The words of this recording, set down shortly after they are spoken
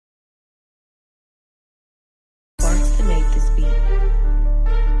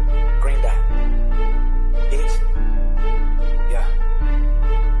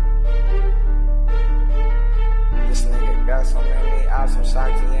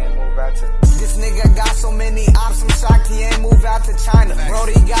ain't move out to. This nigga got so many ops, I'm shocked he ain't move out to China.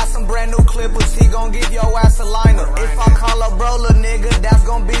 Brody got some brand new clippers, he gon' give your ass a liner. If I call a bro, lil' nigga, that's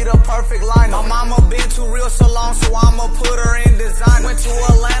gon' be the perfect liner. My mama been too real so long, so I'ma put her in designer. Went to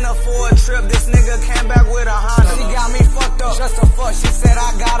Atlanta for a trip, this nigga came back with a Honda. She got me fucked up, just a fuck, she said I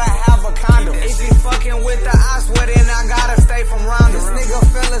gotta have a condom. If he fucking with the ops, well then I gotta stay from round. This nigga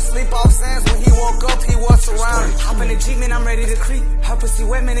fell asleep off sands, when he woke up, he was surrounded. Hop in the Jeep, man, I'm ready to creep. Her pussy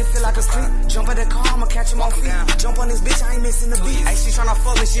wet, man, it feel like a creep. Jump in the car, I'ma catch him on feet. Jump on this bitch, I ain't missing the beat. Ay, she tryna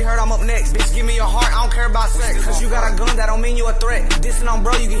fuck me, she heard I'm up next. Bitch, give me your heart, I don't care about sex. Cause you got a gun, that don't mean you a threat. Dissing on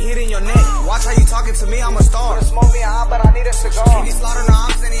bro, you get hit in your neck. Watch how you talking to me, I'm a star. Smoke me a hot, but I need a cigar. He slaughter no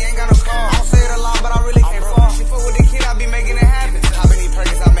ops and he ain't got no car. I don't say it a lot, but I really can't fall. She fuck with the kid, I be making it happen. Hopping these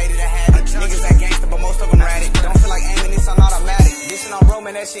perkins, I made it a habit. Niggas that gangster, but most of them ratted. Don't feel like aiming this, I'm automatic. Dissing on bro,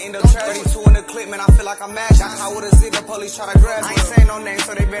 man, that shit end up tragic. 32 in the clip, man, I feel like I'm mad. I with a zip, the police try to grab me. I ain't saying no names,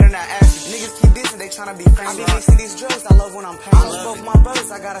 so they better not ask me. Niggas keep dissing, they tryna be famous. I be mixing these drugs, I love when I'm paying. I love both my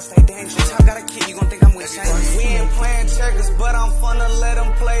brothers, I gotta stay dangerous. I got a kid, you gon' think I'm with Shane. We ain't playing checkers, but I'm finna let them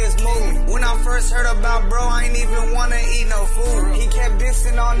players move. When I first heard about bro, I ain't even wanna eat no food. He kept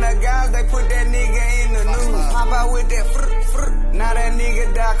dissing on the guys, they put that nigga in the news. Pop out with that now that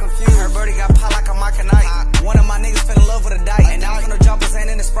nigga die confused. Her birdie got pop like a Macanite. One of my niggas fell in love with a dyke, and now I'm finna drop his hand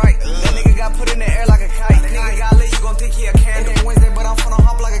in the Sprite. That nigga got put in the air like a kite. That nigga got lit, you gon' think he a candle. It ain't Wednesday, but I'm finna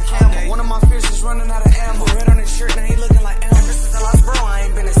hop